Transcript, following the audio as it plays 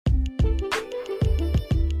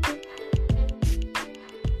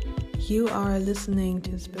You are listening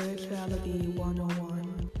to Spirituality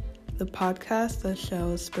 101, the podcast that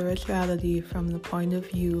shows spirituality from the point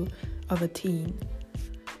of view of a teen.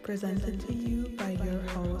 Presented to you by your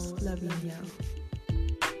host, Lavinia.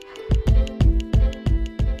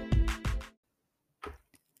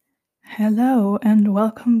 Hello, and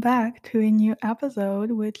welcome back to a new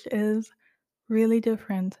episode, which is really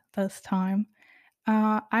different this time.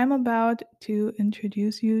 I'm about to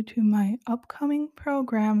introduce you to my upcoming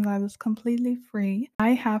program that is completely free. I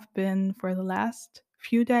have been for the last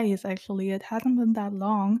few days, actually, it hasn't been that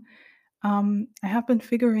long. I have been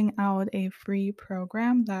figuring out a free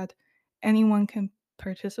program that anyone can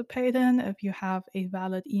participate in if you have a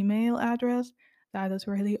valid email address. That is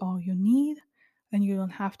really all you need, and you don't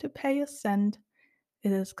have to pay a cent.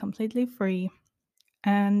 It is completely free,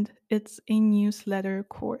 and it's a newsletter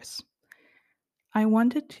course. I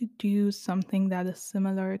wanted to do something that is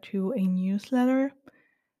similar to a newsletter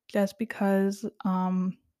just because, I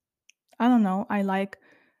don't know, I like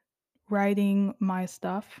writing my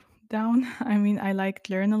stuff down. I like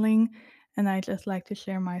journaling and I just like to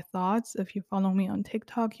share my thoughts. If you follow me on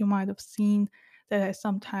TikTok, you might have seen that I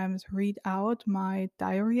sometimes read out my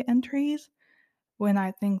diary entries when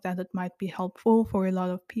I think that it might be helpful for a lot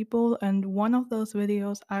of people. And one of those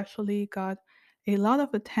videos actually got a lot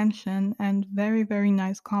of attention and very, very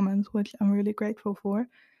nice comments, which I'm really grateful for.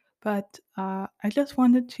 But I just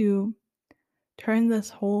wanted to turn this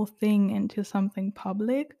whole thing into something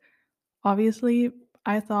public. Obviously,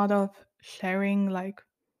 I thought of sharing like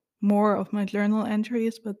more of my journal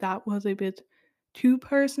entries, but that was a bit too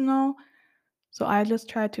personal. So I just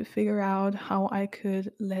tried to figure out how I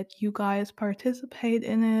could let you guys participate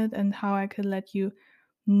in it and how I could let you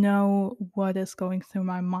know what is going through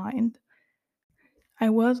my mind. I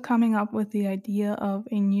was coming up with the idea of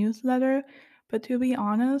a newsletter, but to be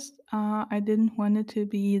honest, I didn't want it to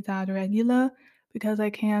be that regular because I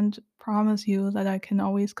can't promise you that I can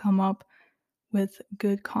always come up with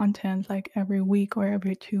good content like every week or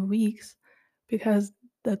every 2 weeks because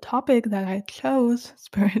the topic that I chose,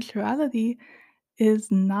 spirituality, is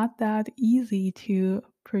not that easy to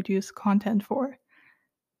produce content for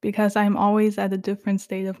because I'm always at a different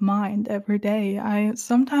state of mind every day. I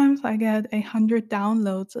get 100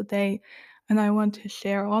 downloads a day and I want to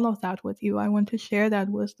share all of that with you. I want to share that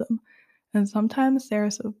wisdom. And sometimes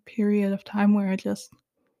there's a period of time where I just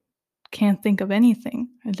can't think of anything.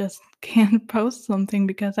 I just can't post something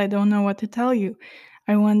because I don't know what to tell you.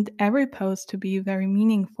 I want every post to be very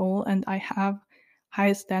meaningful, and I have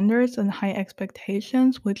high standards and high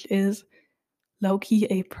expectations, which is low key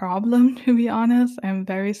a problem, to be honest. I'm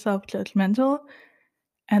very self judgmental,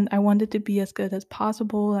 and I want it to be as good as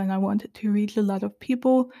possible, and I want it to reach a lot of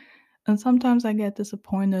people. And sometimes I get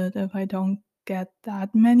disappointed if I don't get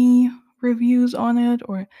that many reviews on it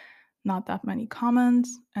or not that many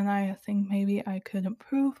comments, and I think maybe I could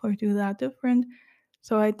improve or do that different.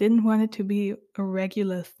 So I didn't want it to be a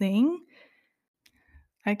regular thing.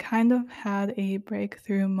 I kind of had a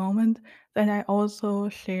breakthrough moment that I also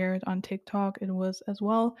shared on TikTok. It was as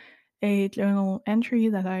well a journal entry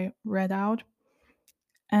that I read out.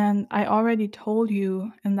 And I already told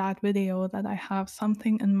you in that video that I have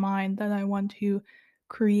something in mind that I want to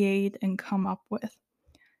create and come up with.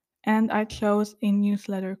 And I chose a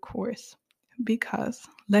newsletter course because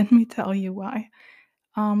let me tell you why.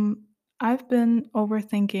 Um, I've been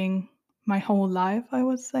overthinking my whole life, I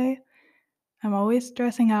would say. I'm always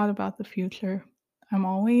stressing out about the future. I'm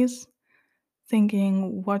always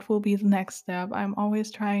thinking what will be the next step. I'm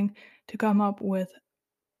always trying to come up with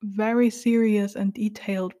very serious and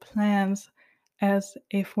detailed plans as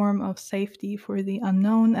a form of safety for the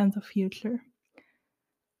unknown and the future.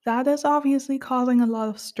 That is obviously causing a lot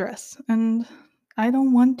of stress, and I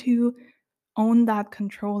don't want to own that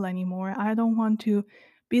control anymore. I don't want to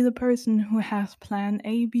be the person who has plan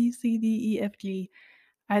A, B, C, D, E, F, G.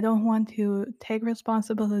 I don't want to take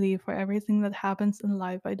responsibility for everything that happens in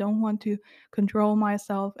life. I don't want to control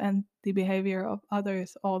myself and the behavior of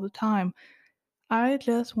others all the time. I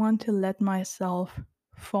just want to let myself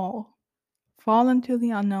fall. Fall into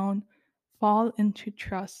the unknown, fall into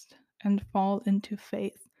trust, and fall into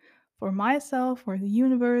faith for myself, for the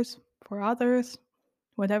universe, for others,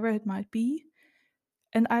 whatever it might be.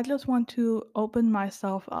 And I just want to open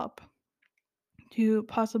myself up to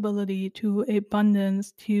possibility, to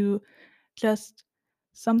abundance, to just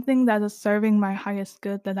something that is serving my highest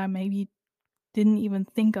good that I maybe didn't even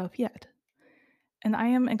think of yet. And I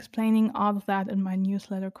am explaining all of that in my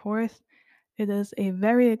newsletter course. It is a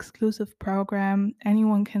very exclusive program.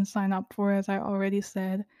 Anyone can sign up for, as I already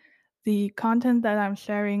said. The content that I'm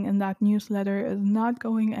sharing in that newsletter is not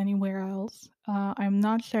going anywhere else. I'm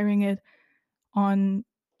not sharing it on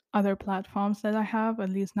other platforms that I have, at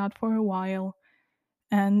least not for a while.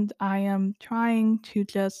 And I am trying to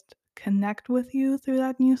just connect with you through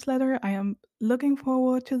that newsletter. I am looking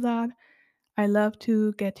forward to that. I love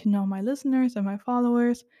to get to know my listeners and my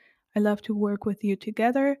followers. I love to work with you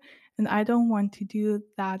together. And I don't want to do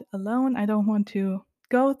that alone. I don't want to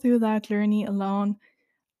go through that journey alone.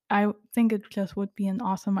 I think it just would be an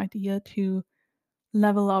awesome idea to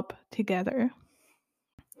level up together.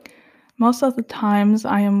 Most of the times,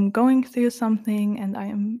 I am going through something and I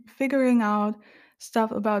am figuring out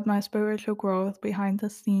stuff about my spiritual growth behind the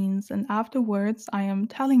scenes, and afterwards, I am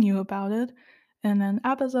telling you about it in an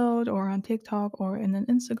episode or on TikTok or in an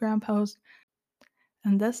Instagram post.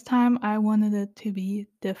 And this time, I wanted it to be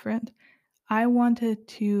different. I wanted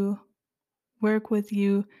to work with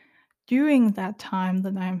you during that time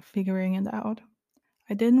that I'm figuring it out.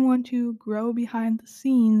 I didn't want to grow behind the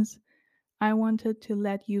scenes. I wanted to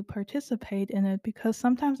let you participate in it because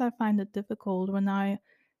sometimes I find it difficult when I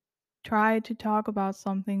try to talk about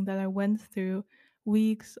something that I went through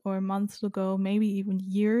weeks or months ago, maybe even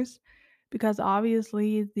years, because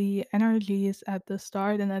obviously the energies at the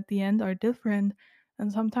start and at the end are different.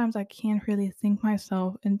 And sometimes I can't really think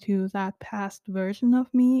myself into that past version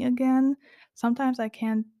of me again. Sometimes I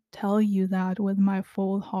can't tell you that with my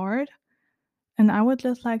full heart. And I would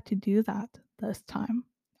just like to do that this time.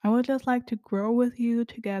 I would just like to grow with you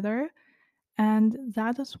together. And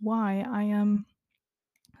that is why I am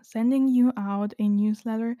sending you out a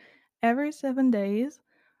newsletter every 7 days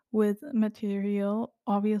with material,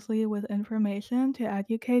 obviously, with information to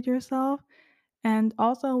educate yourself, and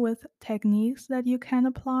also with techniques that you can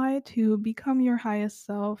apply to become your highest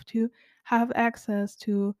self, to have access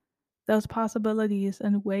to those possibilities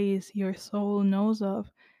and ways your soul knows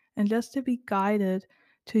of, and just to be guided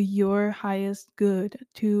to your highest good,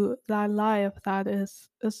 to that life that is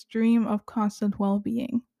a stream of constant well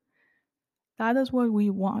being. That is what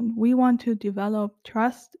we want. We want to develop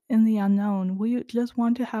trust in the unknown. We just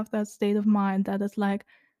want to have that state of mind that is like,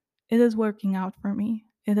 it is working out for me.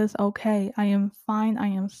 It is okay. I am fine. I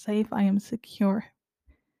am safe. I am secure.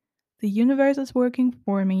 The universe is working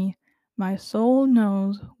for me. My soul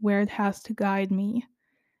knows where it has to guide me.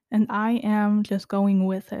 And I am just going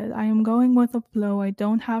with it. I am going with the flow. I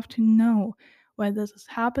don't have to know why this is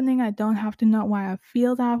happening. I don't have to know why I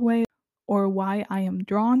feel that way or why I am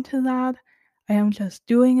drawn to that. I am just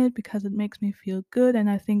doing it because it makes me feel good and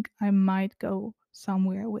I think I might go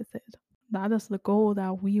somewhere with it. That is the goal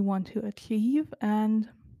that we want to achieve. And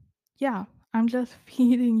yeah, I'm just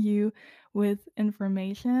feeding you with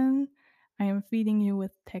information. I am feeding you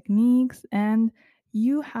with techniques, and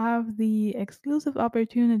you have the exclusive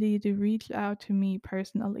opportunity to reach out to me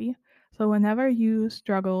personally. So, whenever you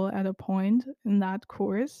struggle at a point in that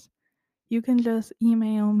course, you can just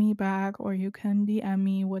email me back or you can DM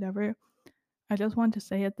me, whatever. I just want to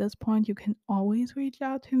say at this point, you can always reach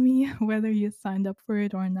out to me, whether you signed up for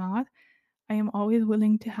it or not. I am always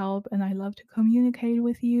willing to help and I love to communicate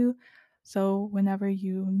with you. So, whenever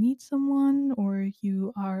you need someone or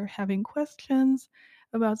you are having questions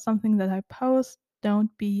about something that I post,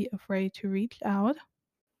 don't be afraid to reach out.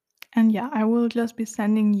 And yeah, I will just be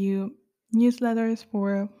sending you newsletters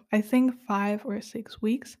for I think 5 or 6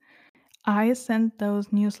 weeks. I send those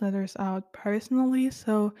newsletters out personally,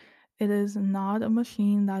 so it is not a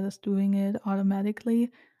machine that is doing it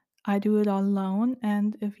automatically. I do it all alone,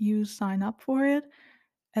 and if you sign up for it,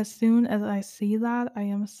 as soon as I see that, I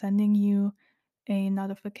am sending you a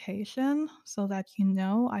notification so that you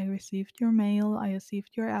know I received your mail, I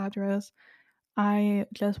received your address. I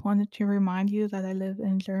just wanted to remind you that I live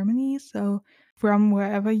in Germany, so from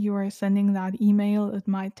wherever you are sending that email, it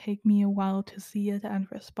might take me a while to see it and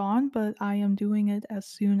respond, but I am doing it as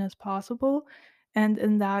soon as possible. And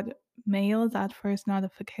in that mail, that first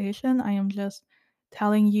notification, I am just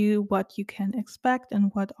telling you what you can expect and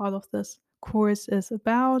what all of this course is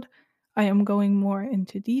about. I am going more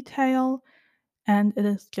into detail. And it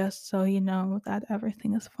is just so you know that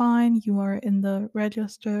everything is fine. You are in the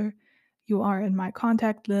register, you are in my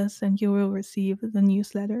contact list, and you will receive the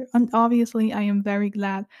newsletter. And obviously, I am very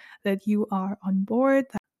glad that you are on board.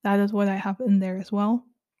 That is what I have in there as well.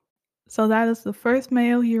 So, that is the first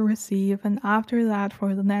mail you receive. And after that,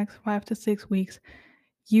 for the next 5 to 6 weeks,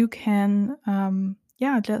 you can,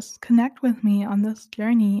 yeah, just connect with me on this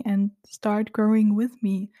journey and start growing with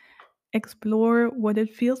me. Explore what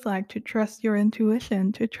it feels like to trust your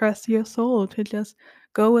intuition, to trust your soul, to just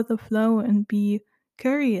go with the flow and be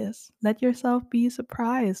curious. Let yourself be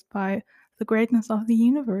surprised by the greatness of the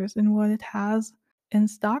universe and what it has in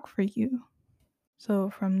stock for you. So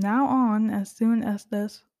from now on, as soon as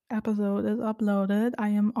this episode is uploaded, I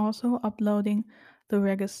am also uploading the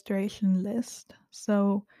registration list.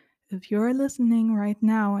 So if you're listening right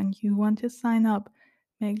now and you want to sign up,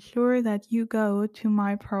 make sure that you go to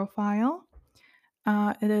my profile.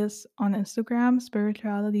 It is on Instagram,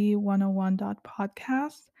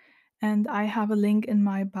 spirituality101.podcast. And I have a link in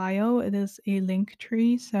my bio. It is a link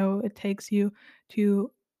tree. So it takes you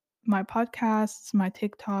to my podcasts, my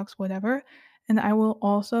TikToks, whatever. And I will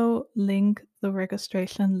also link the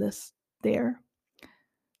registration list there.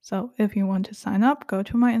 So if you want to sign up, go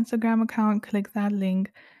to my Instagram account, click that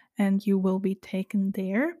link, and you will be taken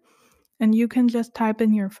there. And you can just type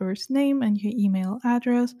in your first name and your email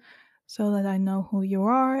address so that I know who you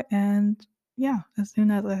are. And yeah, as soon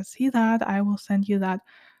as I see that, I will send you that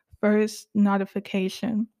first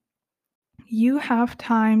notification. You have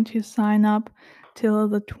time to sign up till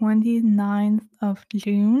the 29th of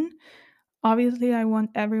June. Obviously, I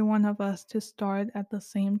want every one of us to start at the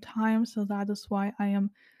same time, so that is why I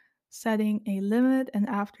am setting a limit, and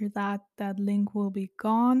after that, that link will be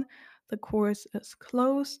gone. The course is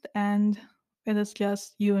closed, and it is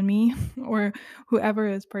just you and me, or whoever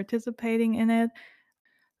is participating in it.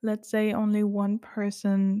 Let's say only one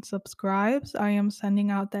person subscribes. I am sending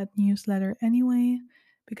out that newsletter anyway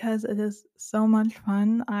because it is so much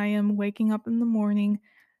fun. I am waking up in the morning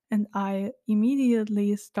and I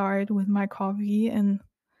immediately start with my coffee in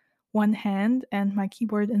one hand and my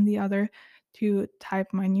keyboard in the other to type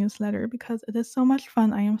my newsletter because it is so much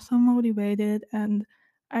fun. I am so motivated and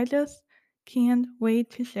I just can't wait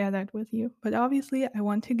to share that with you. But obviously, I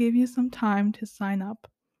want to give you some time to sign up.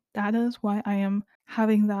 That is why I am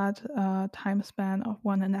having that time span of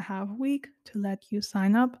 1.5 weeks to let you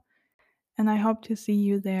sign up. And I hope to see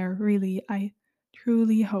you there. Really, I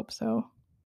truly hope so.